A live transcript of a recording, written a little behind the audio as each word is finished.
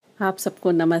आप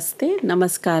सबको नमस्ते,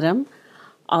 नमस्कारम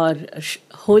और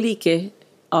होली के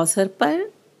अवसर पर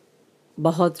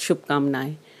बहुत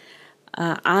शुभकामनाएं।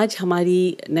 आज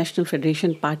हमारी नेशनल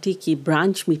फेडरेशन पार्टी की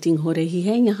ब्रांच मीटिंग हो रही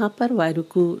है यहाँ पर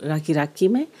वायरुकू राकी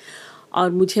में,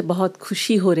 और मुझे बहुत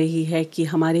खुशी हो रही है कि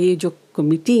हमारे ये जो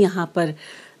कमेटी यहाँ पर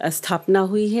स्थापना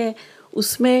हुई है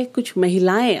उसमें कुछ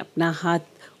महिलाएं अपना हाथ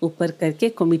ऊपर करके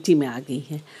कमेटी में आ गई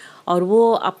हैं, और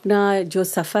वो अपना जो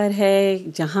सफ़र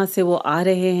है, जहाँ से वो आ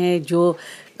रहे हैं, जो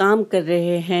काम कर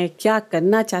रहे हैं, क्या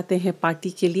करना चाहते हैं पार्टी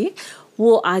के लिए,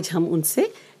 वो आज हम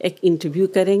उनसे एक इंटरव्यू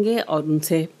करेंगे और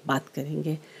उनसे बात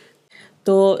करेंगे।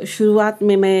 तो शुरुआत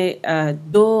में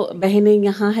मैं दो बहनें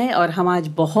यहाँ हैं और हम आज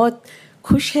बहुत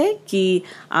खुश है कि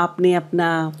आपने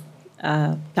अपना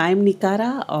टाइम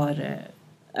निकाला और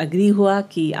अग्री हुआ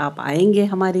कि आप आएंगे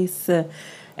हमारे इस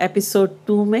एपिसोड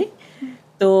 2 में।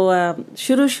 तो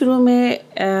शुरू में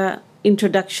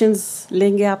इंट्रोडक्शंस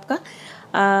लेंगे आपका।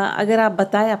 अगर आप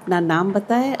बताएं, अपना नाम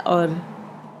बताएं और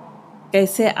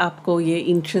कैसे आपको ये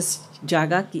इंटरेस्ट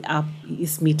जागा कि आप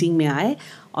इस मीटिंग में आए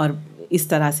और इस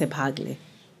तरह से भाग लें।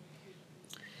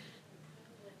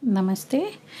 नमस्ते,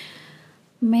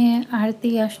 मैं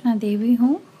आरती यशना देवी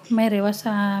हूँ। मैं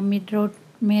रेवासा मिड रोड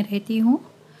में रहती हूँ।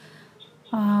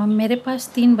 मेरे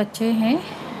पास 3 बच्चे हैं।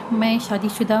 मैं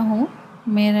शादीशुदा हूँ।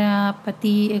 मेरा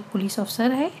पति एक पुलिस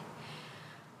अफसर है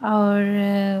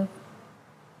और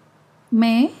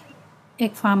मैं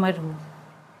एक फार्मर हूँ।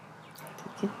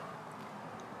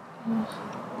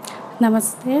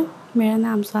 नमस्ते, मेरा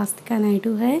नाम स्वास्तिका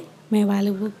नायडू है। मैं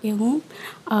वायरुकू की हूँ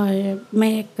और मैं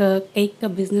एक केक का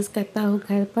बिज़नेस करता हूँ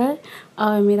घर पर,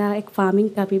 और मेरा एक फार्मिंग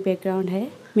का भी बैकग्राउंड है।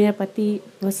 मेरा पति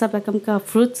सब रकम का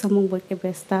फ्रूट्स हम बोल के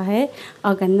बेचता है,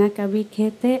 और गन्ना का भी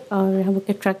खेत है, और हम लोग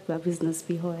के ट्रक का बिज़नेस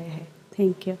भी हो रहे हैं।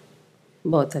 Thank you.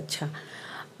 बहुत अच्छा।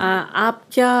 आप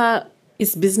क्या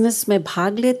इस बिज़नेस में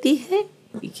भाग लेती हैं,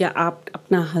 या आप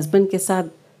अपना हस्बैंड के साथ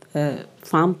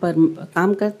फार्म पर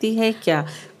काम करती है, क्या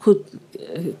खुद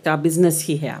का बिज़नेस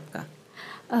ही है आपका?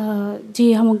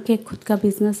 जी, हम उनके खुद का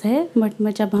बिज़नेस है, बट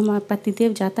मैं जब हमारा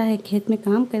पतिदेव जाता है खेत में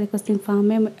काम करे कुछ दिन फार्म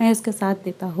में, मैं उसके साथ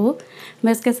देता हूँ।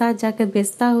 मैं उसके साथ जाकर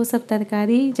बेचता हूँ सब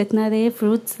तरकारी जितना रहे,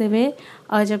 फ्रूट्स रहे।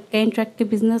 और जब कैन ट्रक के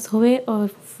बिज़नेस हुए और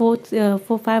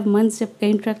 4-5 मंथ्स जब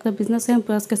कैन ट्रक का बिज़नेस है,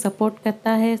 पूरा उसके सपोर्ट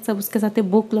करता है, सब उसके साथ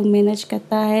बुक लोग मैनेज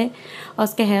करता है और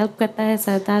उसके हेल्प करता है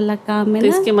सरदार ला काम में। तो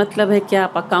इसके मतलब है कि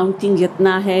आप अकाउंटिंग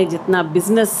जितना है, जितना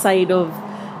बिज़नेस साइड ऑफ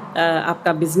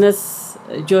आपका बिज़नेस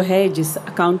जो है, जिस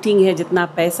अकाउंटिंग है, जितना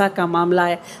पैसा का मामला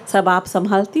है, सब आप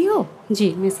संभालती हो?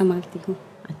 जी, मैं संभालती हूँ।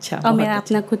 अच्छा, और मेरा अच्छा।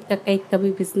 अपना खुद का केक का भी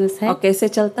बिज़नेस है। और कैसे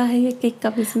चलता है ये केक का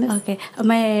बिज़नेस? ओके,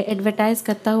 मैं एडवर्टाइज़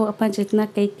करता हूँ अपना जितना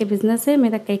केक के बिज़नेस है।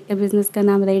 मेरा केक के बिज़नेस का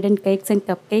नाम रेडन केक्स एंड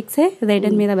कप केक्स है।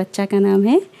 रेडन मेरा बच्चा का नाम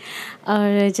है।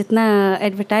 और जितना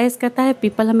एडवर्टाइज़ करता है,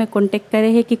 पीपल हमें कांटेक्ट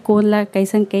करे है कि कौन ला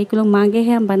कैसन केक लोग मांगे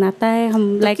हैं, हम बनाता है।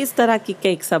 हम तो किस तरह की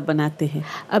केक सब बनाते हैं?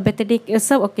 बर्थडे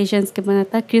सब ओकेजन्स के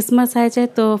बनाता है। क्रिसमस आ जाए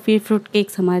तो फिर फ्रूट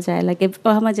केक्स हमारा जाए लगे।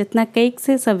 और हमारा जितना केक्स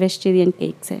है सब वेजिटेरियन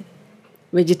केक्स है।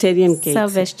 Vegetarian cake? सब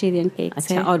वेजिटेरियन केक्स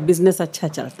अच्छा है। और बिज़नेस अच्छा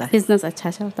चलता है? बिज़नेस अच्छा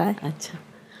चलता है। अच्छा।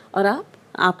 और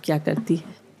आप क्या करती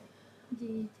हैं? जी,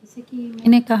 जैसे कि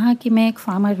मैंने कहा कि मैं एक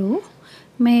फार्मर हूँ।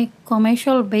 मैं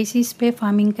कमर्शियल बेसिस पे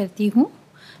फार्मिंग करती हूँ।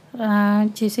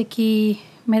 जैसे कि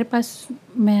मेरे पास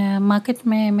मार्केट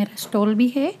में मेरा स्टॉल भी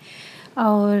है,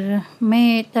 और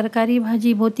मैं तरकारी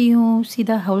भाजी बोती हूँ,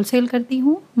 सीधा होलसेल करती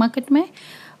हूँ मार्केट में।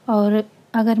 और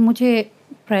अगर मुझे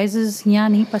प्राइसेस यहाँ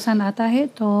नहीं पसंद आता है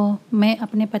तो मैं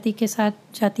अपने पति के साथ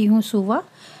जाती हूँ सुबह,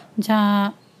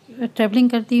 जहाँ ट्रैवलिंग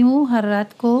करती हूँ हर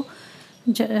रात को।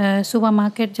 सुबह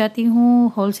मार्केट जाती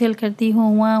हूँ, होलसेल करती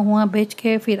हूँ, वहाँ बेच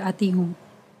के फिर आती हूँ।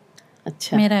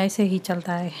 अच्छा, मेरा ऐसे ही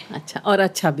चलता है। अच्छा, और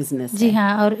अच्छा बिज़नेस जी है।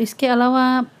 हाँ, और इसके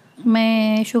अलावा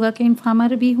मैं शुगर केन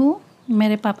फार्मर भी हूँ।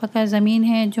 मेरे पापा का ज़मीन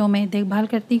है जो मैं देखभाल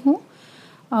करती हूँ,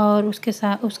 और उसके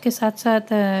साथ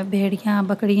साथ भेड़ियाँ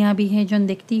बकरियाँ भी हैं जो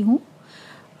देखती हूँ,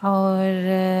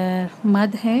 और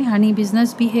मध है, हनी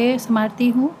बिज़नेस भी है, संभालती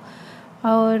हूँ।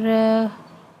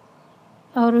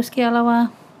 और उसके अलावा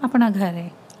अपना घर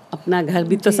है। अपना घर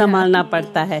भी तो जी हाँ। संभालना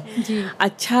पड़ता है। जी।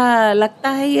 अच्छा लगता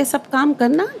है ये सब काम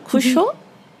करना? खुश हो?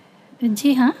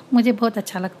 जी हाँ, मुझे बहुत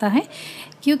अच्छा लगता है,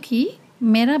 क्योंकि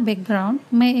मेरा बैकग्राउंड,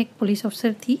 मैं एक पुलिस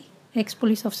अफसर थी, एक्स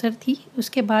पुलिस अफसर थी।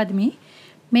 उसके बाद में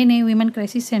मैंने वीमेन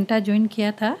क्राइसिस सेंटर ज्वाइन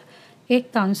किया था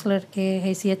एक काउंसलर के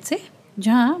हैसियत से,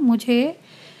 जहाँ मुझे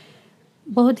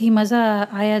बहुत ही मज़ा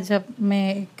आया जब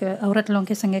मैं एक औरत लोगों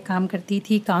के संगे काम करती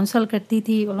थी, काउंसल करती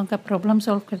थी, उन लोगों का प्रॉब्लम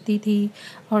सॉल्व करती थी,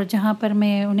 और जहाँ पर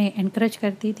मैं उन्हें एनकरेज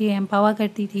करती थी, एम्पावर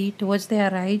करती थी towards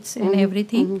their rights and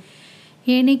everything.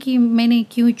 ये नहीं कि मैंने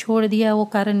क्यों छोड़ दिया, वो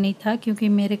कारण नहीं था, क्योंकि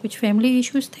मेरे कुछ फैमिली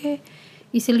इश्यूज़ थे,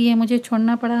 इसलिए मुझे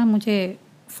छोड़ना पड़ा। मुझे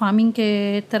फार्मिंग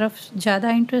के तरफ ज़्यादा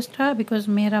इंटरेस्ट था, बिकॉज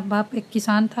मेरा बाप एक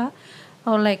किसान था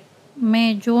और लाइक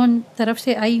मैं जो तरफ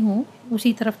से आई हूँ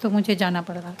उसी तरफ तो मुझे जाना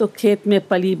पड़ रहा। तो खेत में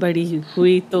पली बड़ी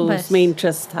हुई तो बस उसमें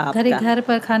इंटरेस्ट था आपका? घर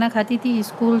पर खाना खाती थी।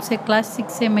 स्कूल से क्लास 6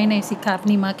 से मैंने सीखा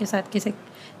अपनी माँ के साथ कैसे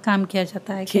काम किया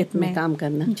जाता है खेत में काम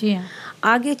करना। जी हाँ।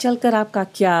 आगे चलकर आपका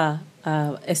क्या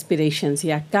एस्पिरेशंस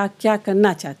या क्या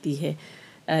करना चाहती है?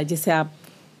 जैसे आप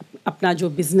अपना जो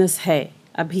बिजनेस है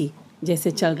अभी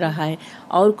जैसे चल रहा है,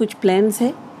 और कुछ प्लान्स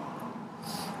है?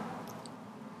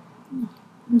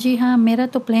 जी हाँ, मेरा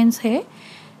तो प्लान्स है,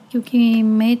 क्योंकि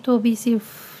मैं तो अभी सिर्फ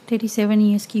 37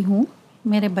 ईयर्स की हूँ।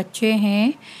 मेरे बच्चे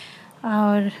हैं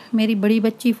और मेरी बड़ी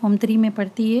बच्ची फॉर्म 3 में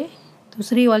पढ़ती है,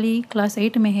 दूसरी वाली क्लास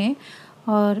 8 में है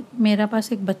और मेरा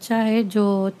पास एक बच्चा है जो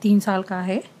 3 साल का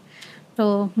है।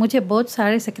 तो मुझे बहुत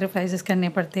सारे सेक्रीफाइसेस करने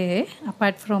पड़ते हैं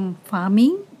अपार्ट फ्रॉम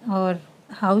फार्मिंग और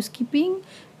हाउस कीपिंग,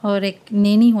 और एक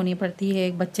नैनी होनी पड़ती है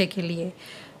एक बच्चे के लिए।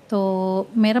 तो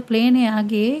मेरा प्लान है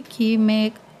आगे कि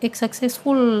मैं एक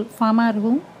सक्सेसफुल फार्मर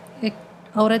हूँ, एक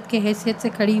औरत के हैसियत से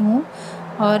खड़ी हूँ,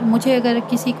 और मुझे अगर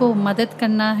किसी को मदद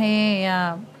करना है या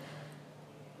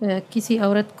किसी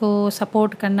औरत को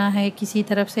सपोर्ट करना है किसी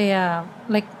तरफ से, या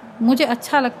लाइक मुझे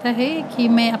अच्छा लगता है कि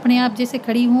मैं अपने आप जैसे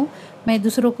खड़ी हूँ, मैं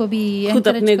दूसरों को भी खुद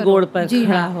अपने गोड़ पर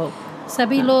खड़ा हो।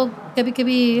 सभी लोग कभी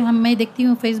कभी मैं देखती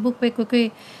हूँ फेसबुक पे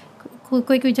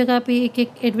कोई जगह पे एक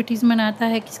एडवर्टीजमेंट आता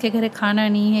है, किसके घर खाना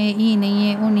नहीं है, ये नहीं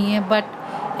है, वो नहीं है,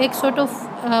 बट एक सॉर्ट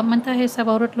ऑफ मनता है सब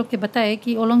औरत लोग के बताए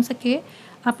कि वो लोग सके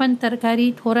अपन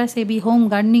तरकारी थोड़ा से भी होम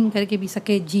गार्डनिंग करके भी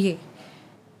सके जिए,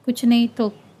 कुछ नहीं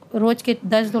तो रोज के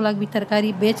 10-2 लाख भी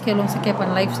तरकारी बेच के लोग सके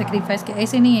अपन लाइफ सेक्रीफाइस के।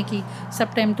 ऐसे नहीं है कि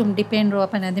सब टाइम तुम डिपेंड रहो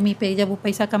अपन आदमी पे, जब वो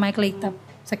पैसा कमाए के लिए तब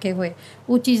सके हुए,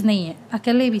 वो चीज़ नहीं है,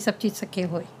 अकेले भी सब चीज़ सके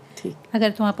हुए अगर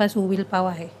तुम्हारे पास वो विल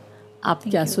पावर है। आप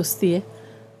क्या सोचती है,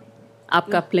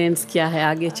 आपका प्लान्स क्या है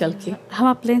आगे चल के?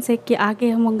 हमारा प्लान्स है कि आगे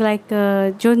हम लोग लाइक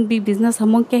जो भी बिजनेस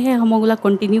हम लोग के है हम लोग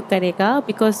कंटिन्यू करेगा,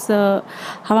 बिकॉज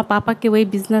हमारे पापा के वही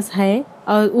बिजनेस है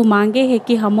और वो मांगे है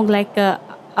कि हम लोग लाइक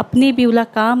अपने भी उला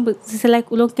काम, जैसे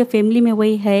लाइक उन लोग के फैमिली में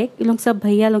वही है, उन लोग सब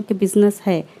भैया लोग के बिजनेस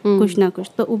है कुछ ना कुछ,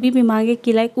 तो वो भी मांगे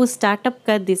कि लाइक वो स्टार्टअप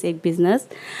कर दिस एक बिजनेस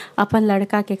अपन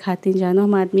लड़का के खातिर जानो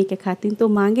हम आदमी के खातिर, तो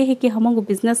मांगे है कि हम लोग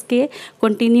बिजनेस के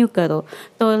कंटिन्यू करो।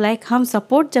 तो लाइक हम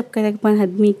सपोर्ट जब करें अपन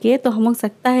आदमी के तो हम लोग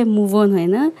सकता है मूव ऑन है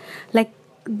ना, लाइक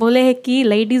बोले है कि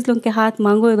लेडीज़ लोग के हाथ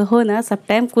मांगो रहो ना सब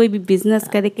टाइम, कोई भी बिजनेस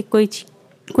करे कि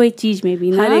कोई चीज़ में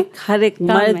भी ना, हर एक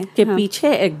मर्द के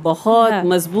पीछे एक बहुत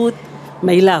मजबूत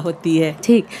महिला होती है।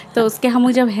 ठीक, तो उसके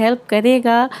हम जब हेल्प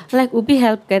करेगा लाइक वो भी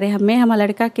हेल्प करे हमें, हमारा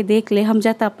लड़का के देख ले हम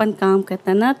जाता अपन काम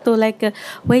करता ना, तो लाइक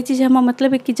वही चीज़ हमारा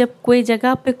मतलब है कि जब कोई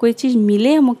जगह पे कोई चीज़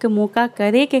मिले हमके मौका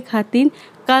करे के खातिर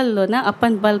कर लो ना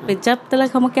अपन बल पे, जब तक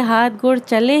हमके हाथ गोड़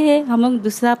चले हैं हम लोग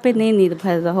दूसरा पे नहीं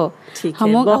निर्भर रहो।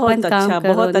 हम लोग अपन काम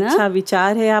करो। बहुत अच्छा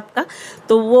विचार है आपका।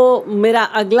 तो वो मेरा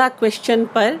अगला क्वेश्चन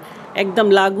पर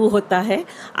एकदम लागू होता है।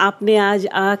 आपने आज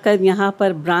आकर यहाँ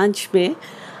पर ब्रांच में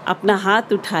अपना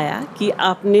हाथ उठाया कि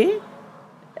आपने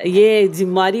ये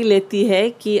जिम्मेदारी लेती है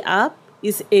कि आप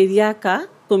इस एरिया का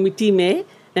कमेटी में,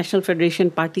 नेशनल फेडरेशन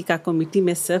पार्टी का कमेटी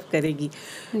में सर्व करेगी,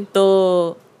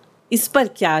 तो इस पर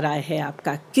क्या राय है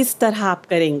आपका, किस तरह आप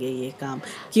करेंगे ये काम?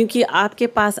 क्योंकि आपके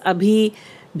पास अभी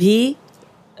भी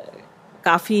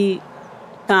काफ़ी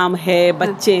काम है,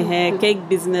 बच्चे हैं, केक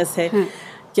बिजनेस है,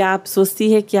 क्या आप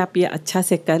सोचती है कि आप ये अच्छा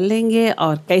से कर लेंगे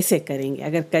और कैसे करेंगे?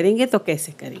 अगर करेंगे तो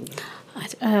कैसे करेंगे?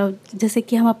 जैसे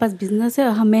कि हमारे पास बिजनेस है,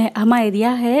 हमारा एरिया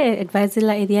है एडवाइजर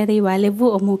एरिया रही वाले वो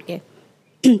अमो के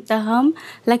तो हम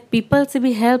लाइक पीपल से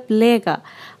भी हेल्प लेगा।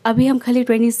 अभी हम खाली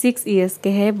 26 ईयर्स के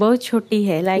हैं, बहुत छोटी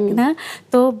है लाइक ना,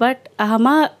 तो बट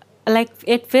हमारा लाइक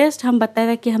एट फर्स्ट हम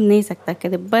बताया कि हम नहीं सकता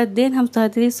करे, बट देन हम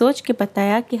थोड़ी सोच के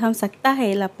बताया कि हम सकता है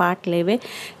एला पार्ट लेवे,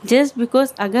 जस्ट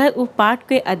बिकॉज अगर वो पार्ट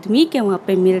कोई आदमी के वहाँ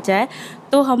पे मिल जाए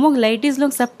तो हम लोग लेडीज़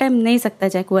लोग सब टाइम नहीं सकता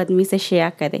जाए कोई आदमी से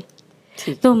शेयर करे।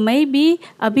 तो मैं भी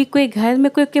अभी कोई घर में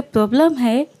कोई प्रॉब्लम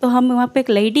है तो हम वहाँ पे एक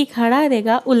लेडी खड़ा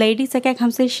रहेगा, वो लेडी से क्या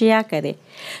हमसे शेयर करे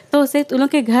तो उसे उन लोग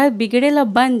के घर बिगड़ेला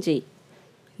बन जाए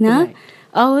ना।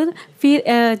 और फिर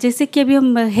जैसे कि अभी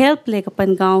हम हेल्प ले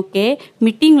अपन गांव के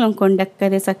मीटिंग लोग कंडक्ट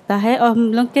करे सकता है, और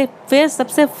हम लोग के फिर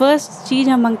सबसे फर्स्ट चीज़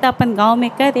हम मांगता अपन गांव में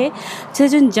करे, जैसे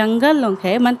जो जंगल लोग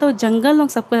है मन तो जंगल लोग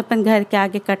सबको अपन घर के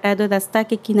आगे कटा दो रास्ता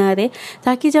के किनारे,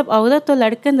 ताकि जब औरत तो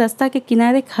लड़कन रास्ता के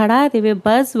किनारे खड़ा रहे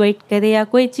बस वेट करे या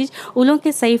कोई चीज़ उन लोग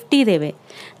के सेफ्टी रहे।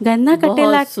 गन्ना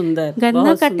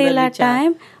कटेला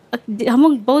टाइम हम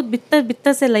लोग बहुत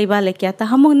बित्तर से लइबा लेके आता,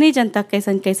 हम लोग नहीं जानता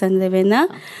कैसन कैसन लेवे ना।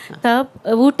 तब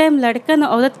वो टाइम लड़कन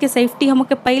औरत के सेफ्टी हम लोग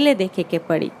के पहले देखे के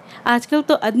पड़ी। आजकल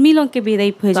तो आदमी लोग के भी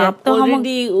रेप हो जाए तो हम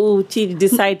वो चीज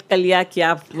डिसाइड कर लिया कि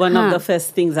आप one of the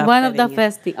first things आप one of the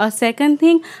first thing. और सेकंड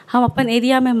थिंग, हम अपन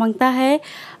एरिया में मांगता है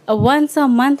वंस अ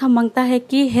मंथ, हम मांगता है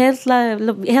कि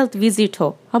हेल्थ विजिट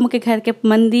हो। हम के घर के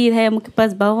मंदिर है, हम के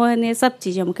पास भवन है, सब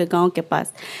चीज़ हम के गांव के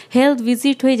पास हेल्थ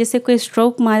विजिट हुई। जैसे कोई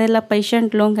स्ट्रोक मारेला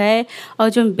पेशेंट लोग है और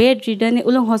जो बेड रिडन है,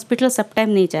 वो लोग हॉस्पिटल सब टाइम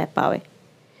नहीं जा पावे,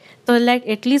 तो लाइक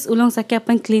एटलीस्ट वो लोग सके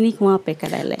अपन क्लिनिक वहाँ पे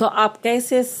करा ले। तो आप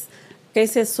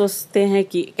कैसे सोचते हैं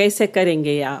कि कैसे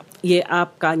करेंगे आप ये?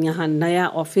 आपका यहाँ नया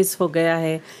ऑफिस हो गया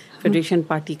है, फेडरेशन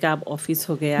पार्टी का अब ऑफिस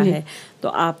हो गया है, तो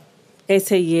आप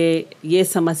कैसे ये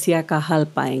समस्या का हल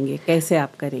पाएंगे, कैसे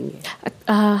आप करेंगे?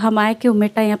 हम आए के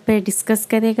उमेटा यहाँ पे डिस्कस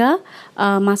करेगा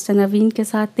मास्टर नवीन के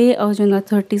साथ है, और जो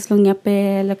अथॉरिटीज़ लोग यहाँ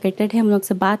पे लोकेटेड है हम लोग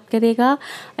से बात करेगा,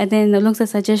 एंड देन लोग से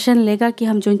सजेशन लेगा कि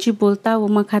हम जो चीज़ बोलता वो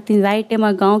माँ खातिन राइट है,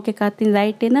 माँ गाँव के खातिन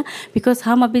राइट है ना। बिकॉज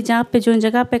हम अभी जहाँ पे जो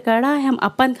जगह पे खड़ा है, हम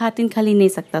अपन खातिन खाली नहीं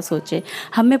सकता सोचे,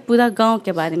 हमें पूरा गाँव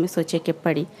के बारे में सोचे के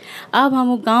पड़ी। अब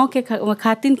हम गाँव के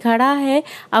खातिन खड़ा है,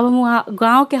 अब हम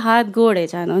गाँव के हाथ गोड़ है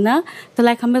जानो ना, तो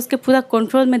लाइक हमें उसके पूरा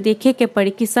कंट्रोल में देखे के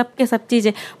पड़ी कि सबके सब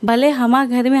चीज़ें भले हमारे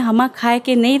घर में हम खाए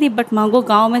के नहीं रही, बट मांगो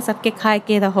गांव में सबके खाए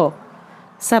के रहो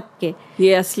सबके।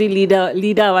 ये असली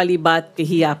लीडर वाली बात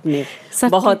कही आपने,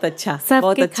 बहुत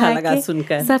अच्छा लगा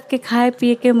सुनकर। सबके खाए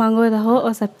पिए के मांगो रहो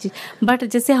और सब चीज़। बट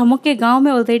जैसे हम के गांव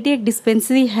में ऑलरेडी एक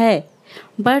डिस्पेंसरी है,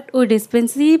 बट वो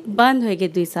डिस्पेंसरी बंद हो गई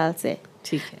 2 साल से।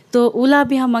 ठीक है, तो उला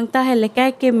भी हम मांगता है लेकर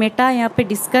के मेटा यहाँ पे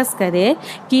डिस्कस करे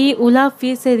कि उला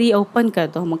फिर से रीओपन कर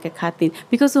दो हम के खातिर,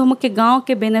 बिकॉज हम के गांव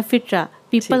के बेनिफिट रहा,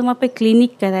 पीपल वहाँ पे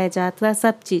क्लिनिक कराया जाता,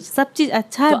 सब चीज़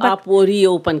अच्छा है। तो आप वो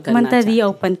रीओपन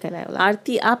कराए।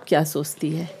 आरती, आप क्या सोचती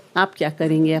है, आप क्या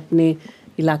करेंगे अपने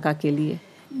इलाका के लिए?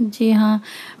 जी हाँ,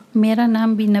 मेरा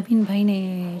नाम भी नवीन भाई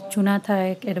ने चुना था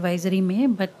एक एडवाइज़री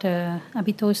में, बट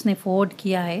अभी तो उसने फॉरवर्ड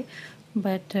किया है।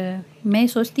 बट मैं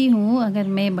सोचती हूँ अगर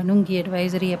मैं बनूँगी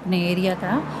एडवाइज़री अपने एरिया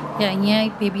का, या यहाँ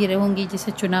पे भी रहूँगी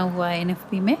जिसे चुना हुआ है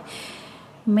NFP में,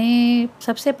 मैं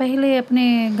सबसे पहले अपने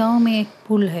गांव में एक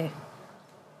पुल है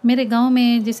मेरे गांव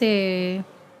में, जिसे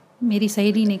मेरी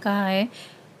सहेली ने कहा है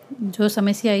जो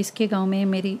समस्या इसके गांव में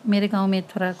मेरे गांव में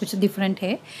थोड़ा कुछ डिफरेंट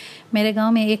है। मेरे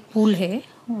गांव में एक पुल है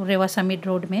रेवा समिट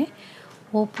रोड में,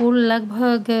 वो पुल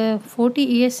लगभग 40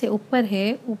 ईयर्स से ऊपर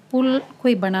है। वो पुल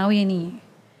कोई बनावे ही नहीं है,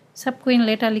 सब कोई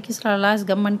लेटा लिखी लास्ट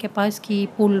गवर्नमेंट के पास कि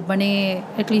पुल बने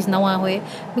एटलीस्ट नवा होए,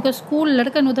 बिकॉज स्कूल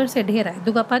लड़कन उधर से ढेर है,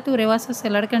 दुगापातू रेवासा से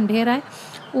लड़कन ढेर है,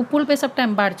 वो पुल पे सब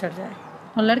टाइम बाढ़ चढ़ जाए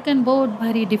और लड़कन बहुत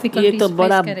भारी डिफिकल्टी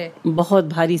फेस करे। बहुत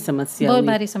भारी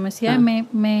समस्या है।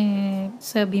 मैं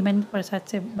सर भीमन प्रसाद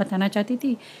से बताना चाहती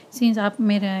थी, सिंस आप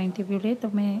मेरा इंटरव्यू ले तो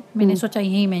मैंने सोचा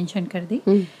यही मेंशन कर दी।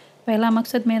 पहला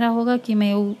मकसद मेरा होगा कि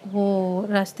मैं वो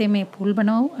रास्ते में पुल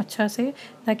बनाऊँ अच्छा से,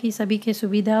 ताकि सभी की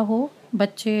सुविधा हो,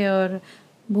 बच्चे और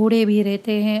बूढ़े भी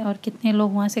रहते हैं और कितने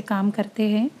लोग वहाँ से काम करते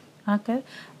हैं आकर,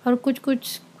 और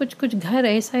कुछ घर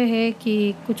ऐसा है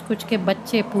कि कुछ के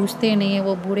बच्चे पूछते नहीं हैं,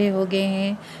 वो बूढ़े हो गए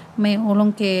हैं। मैं वो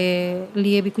लोगों के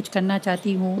लिए भी कुछ करना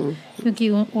चाहती हूँ, क्योंकि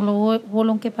वो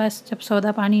लोगों के पास जब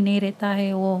सौदा पानी नहीं रहता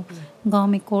है, वो गांव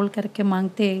में कॉल करके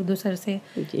मांगते एक दूसरे से।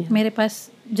 मेरे पास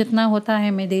जितना होता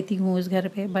है मैं देती हूँ उस घर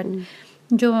पे, बट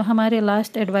जो हमारे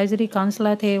लास्ट एडवाइजरी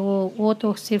काउंसलर थे वो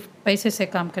तो सिर्फ पैसे से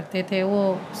काम करते थे,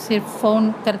 वो सिर्फ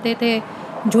फ़ोन करते थे,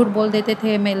 झूठ बोल देते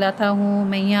थे, मैं लाता हूँ,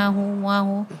 मैं यहाँ हूँ वहाँ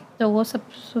हूँ, तो वो सब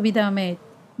सुविधा मैं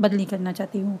बदली करना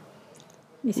चाहती हूँ।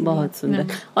 बहुत सुंदर।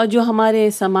 और जो हमारे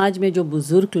समाज में जो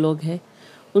बुजुर्ग लोग हैं,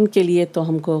 उनके लिए तो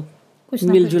हमको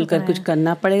मिलजुल कर कुछ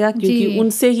करना पड़ेगा, क्योंकि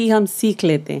उनसे ही हम सीख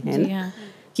लेते हैं ना,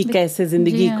 कि कैसे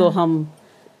ज़िंदगी को हम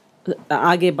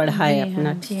आगे बढ़ाए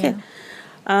अपना। ठीक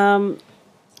है।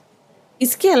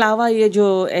 इसके अलावा ये जो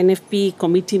NFP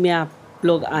कमेटी में आप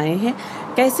लोग आए हैं,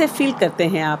 कैसे फील करते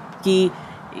हैं आप कि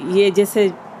ये जैसे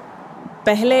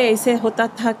पहले ऐसे होता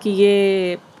था कि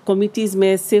ये कमिटीज़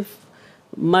में सिर्फ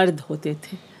मर्द होते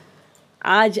थे,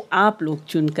 आज आप लोग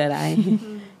चुन कर आए हैं,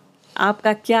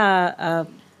 आपका क्या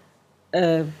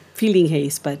फीलिंग है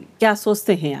इस पर? क्या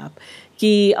सोचते हैं आप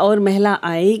कि और महिला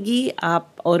आएगी,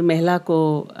 आप और महिला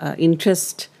को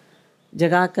इंटरेस्ट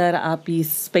जगाकर आप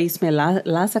इस स्पेस में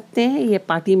ला सकते हैं, ये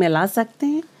पार्टी में ला सकते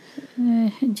हैं?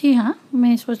 जी हाँ,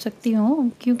 मैं सोच सकती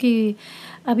हूँ, क्योंकि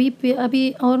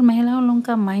अभी और महिलाओं लोगों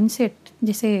का माइंडसेट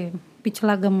जैसे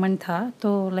पिछला गवर्नमेंट था,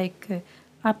 तो लाइक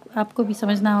आपको भी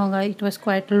समझना होगा, इट वाज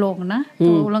क्वाइट लोग ना,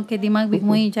 तो वो लोग के दिमाग भी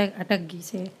वहीं जाके अटक गई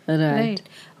से, राइट।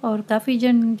 और काफ़ी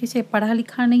जन जिसे पढ़ा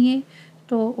लिखा नहीं है,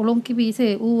 तो उन लोग की भी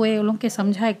इसे वो है, उन लोग के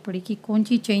समझाए पड़ी कि कौन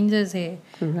सी चेंजेस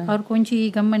है और कौन सी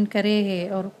गवर्नमेंट करे है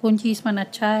और कौन सी इसमें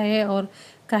अच्छा है और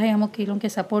काहे हम लोग के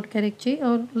सपोर्ट करे चाहिए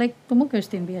और लाइक तुम के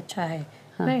दिन भी अच्छा है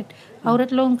राइट।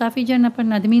 औरत लोग काफ़ी जन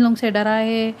अपन आदमी लोग से डरा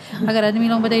है, अगर आदमी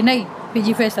लोग बताए नहीं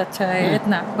पीजी फेस अच्छा है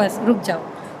इतना बस रुक जाओ,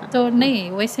 तो नहीं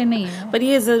वैसे नहीं है। पर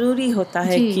ये ज़रूरी होता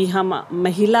है कि हम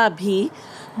महिला भी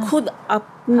खुद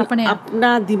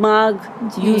अपना दिमाग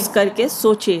यूज़ करके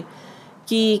सोचे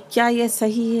कि क्या ये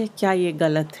सही है क्या ये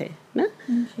गलत है ना।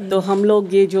 तो हम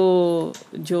लोग ये जो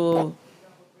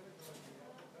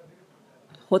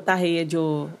होता है, ये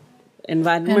जो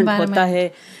एनवायरनमेंट होता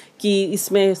है कि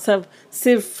इसमें सब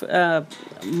सिर्फ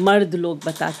मर्द लोग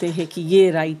बताते हैं कि ये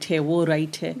राइट है वो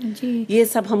राइट है, ये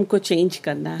सब हमको चेंज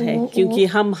करना है क्योंकि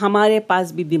हमारे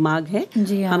पास भी दिमाग है,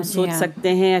 हम सोच सकते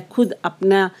हैं, खुद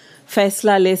अपना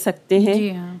फैसला ले सकते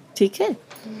हैं। ठीक है,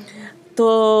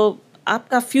 तो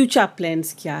आपका फ्यूचर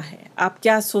प्लान्स क्या है? आप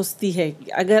क्या सोचती है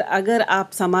अगर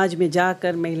आप समाज में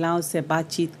जाकर महिलाओं से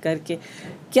बातचीत करके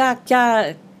क्या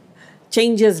क्या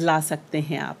चेंजेस ला सकते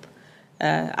हैं आप?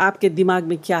 आपके दिमाग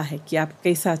में क्या है कि आप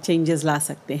कैसा चेंजेस ला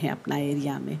सकते हैं अपना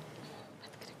एरिया में?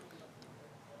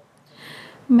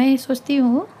 मैं सोचती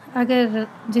हूँ अगर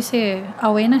जिसे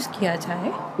अवेयरनेस किया जाए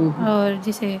और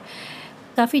जिसे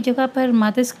काफ़ी जगह पर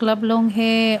मातृ क्लब लोग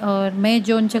हैं और मैं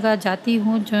जो उन जगह जाती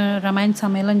हूँ जो रामायण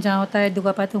सम्मेलन जहाँ होता है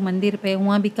दुर्गापातु मंदिर पे,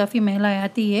 वहाँ भी काफ़ी महिलाएं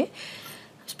आती है।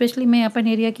 स्पेशली मैं अपन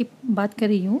एरिया की बात कर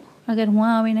रही हूँ, अगर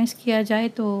वहाँ अवेयरनेस किया जाए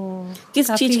तो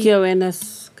किस चीज़ की अवेयरनेस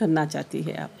करना चाहती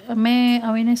है आप? मैं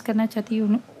अवेयरनेस करना चाहती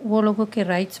हूँ वो लोगों के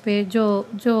राइट्स पे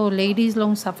जो लेडीज़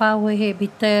लोग सफ़ा हुए हैं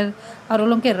भीतर और वो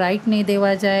लोगों के राइट नहीं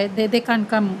देवा जाए, दे कान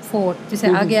कम फोर्थ,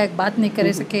 जैसे आगे एक बात नहीं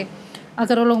करे सके,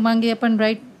 अगर वो लोग मांगे अपन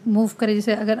राइट मूव करे,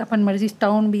 जैसे अगर अपन मर्जी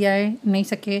टाउन भी आए नहीं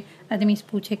सके, आदमी से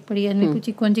पूछे पड़ी, आदमी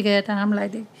पूछी कौन सी गया था हम ला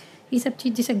दे, ये सब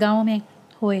चीज़ जैसे गाँव में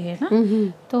हुए है ना,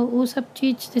 तो वो सब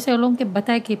चीज़ जैसे वो लोगों के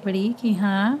बताए के पड़ी कि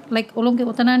हाँ लाइक वो लोगों के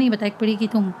उतना नहीं बताए पड़ी कि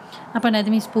तुम अपन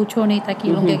आदमी से पूछो नहीं ताकि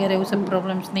लोग अगर वो सब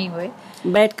प्रॉब्लम्स नहीं हुए,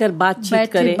 बैठकर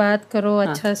बात करो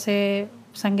अच्छा से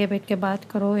संगे बैठ के बात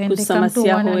करो and come to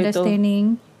one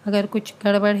understanding. अगर कुछ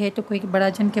गड़बड़ है तो कोई बड़ा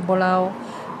जन के बुलाओ,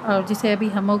 और जैसे अभी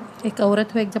हम लोग एक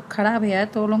औरत हुए जब खड़ा भैया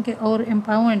तो लोगों के और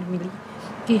एम्पावरमेंट मिली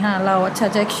कि हाँ लाओ अच्छा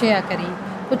जैक शेयर करिए,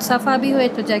 कुछ सफ़ा भी हुए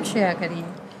तो जैक शेयर करिए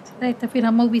राइट, तो फिर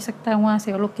हम लोग भी सकता है वहाँ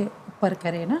से वो लोग के ऊपर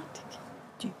करें ना।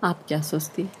 जी, आप क्या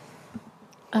सोचती?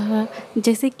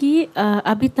 जैसे कि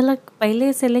अभी तक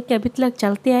पहले से लेके अभी तक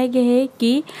चलते आए गए हैं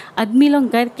कि आदमी लोग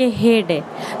घर के हेड है,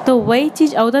 तो वही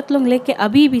चीज़ औरत लोग लेके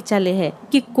अभी भी चले हैं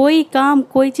कि कोई काम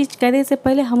कोई चीज़ करे से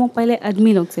पहले हम पहले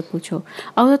आदमी लोग से पूछो।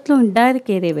 औरत लोग डर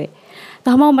के रेवे,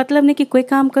 तो हमारा मतलब नहीं कि कोई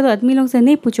काम करो आदमी लोग से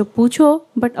नहीं पूछो,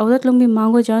 बट औरत लोग भी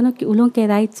मांगो जानो कि उन लोग के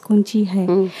राइट्स कौन ची है,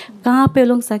 कहाँ पे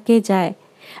लोग सके जाए।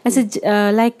 ऐसे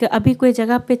लाइक अभी कोई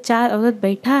जगह पे 4 औरत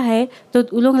बैठा है तो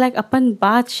उन लोग लाइक अपन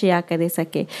बात शेयर करे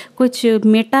सके, कुछ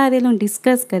मेटा रे लोग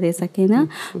डिस्कस करे सके ना,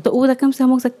 तो वो रकम से हम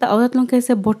हो सकता औरत लोग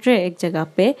कैसे बोटे एक जगह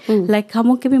पे लाइक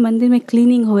हम के भी मंदिर में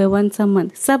क्लीनिंग हुए वंस अ मंथ,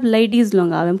 सब लेडीज़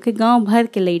लोग आवे, हमके गांव भर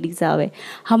के लेडीज़ आवे,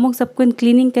 हम सबको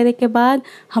क्लीनिंग करे के बाद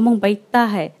हम बैठता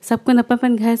है सबको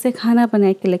अपन घर से खाना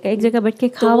बना के लेकर एक जगह बैठ के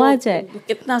खावा जाए।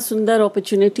 कितना सुंदर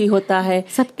अपॉर्चुनिटी होता है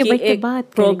सबके बैठ के बात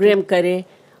प्रोग्राम करे,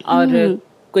 और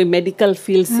कोई मेडिकल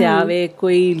फील्ड से आवे,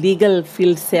 कोई लीगल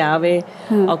फील्ड से आवे,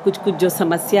 और कुछ जो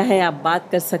समस्या है आप बात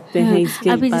कर सकते हैं इसके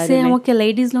अभी बारे जैसे में। हम के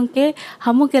लेडीज़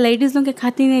लोग के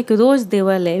खातिर एक रोज़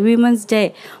देवल है वीमेंस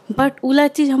डे, बट उला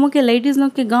चीज़ हम के लेडीज़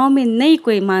लोग के गांव में नहीं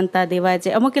कोई मानता देवा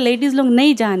जाए, हम के लेडीज़ लोग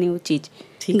नहीं जाने वो चीज़,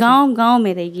 गांव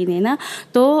में रहेगी नहीं ना,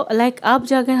 तो लाइक अब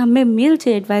जो अगर हमें मिल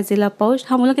जाए एडवाइस जिला पोस्ट,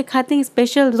 हम लोग के खातिर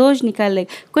स्पेशल रोज निकाल ले,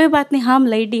 कोई बात नहीं हम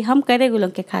लेडी हम करेंगे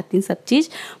लोग के खातिर सब चीज़,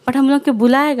 बट हम लोग के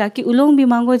बुलाएगा कि उन लोग भी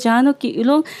मांगो जानो कि उन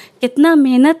लोग कितना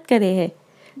मेहनत करे है,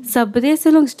 सबरे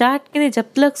से लोग स्टार्ट करे जब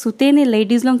तक सुते नहीं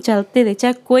लेडीज़ लोग चलते रहे,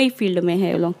 चाहे कोई फील्ड में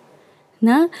है वो लोग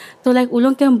ना, तो लाइक उन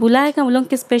लोग के हम बुलाएगा, उन लोग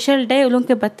के स्पेशल डे उन लोग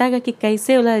के बताएगा कि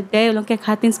कैसे उन लोग गए, उन लोग के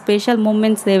खातिर स्पेशल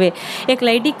मोमेंट्स देवे, एक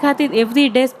लेडी खातिर एवरी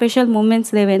डे स्पेशल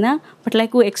मोमेंट्स देवे ना, बट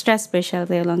लाइक वो एक्स्ट्रा स्पेशल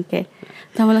रहे उन लोग के,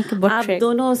 तो हम लोग के आप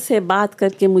दोनों से बात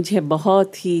करके मुझे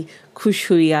बहुत ही खुश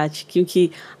हुई आज, क्योंकि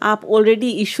आप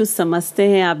ऑलरेडी इश्यूज समझते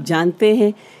हैं, आप जानते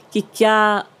हैं कि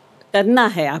क्या करना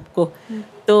है आपको,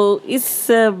 तो इस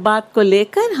बात को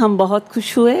लेकर हम बहुत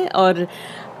खुश हुए। और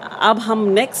अब हम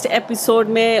नेक्स्ट एपिसोड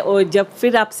में और जब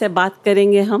फिर आपसे बात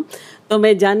करेंगे हम, तो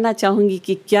मैं जानना चाहूँगी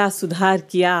कि क्या सुधार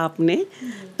किया आपने,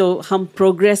 तो हम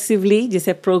प्रोग्रेसिवली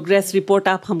जैसे प्रोग्रेस रिपोर्ट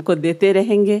आप हमको देते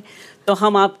रहेंगे, तो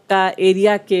हम आपका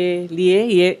एरिया के लिए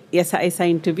ये ऐसा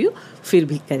इंटरव्यू फिर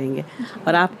भी करेंगे।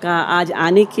 और आपका आज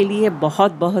आने के लिए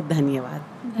बहुत बहुत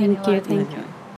धन्यवाद। Thank you.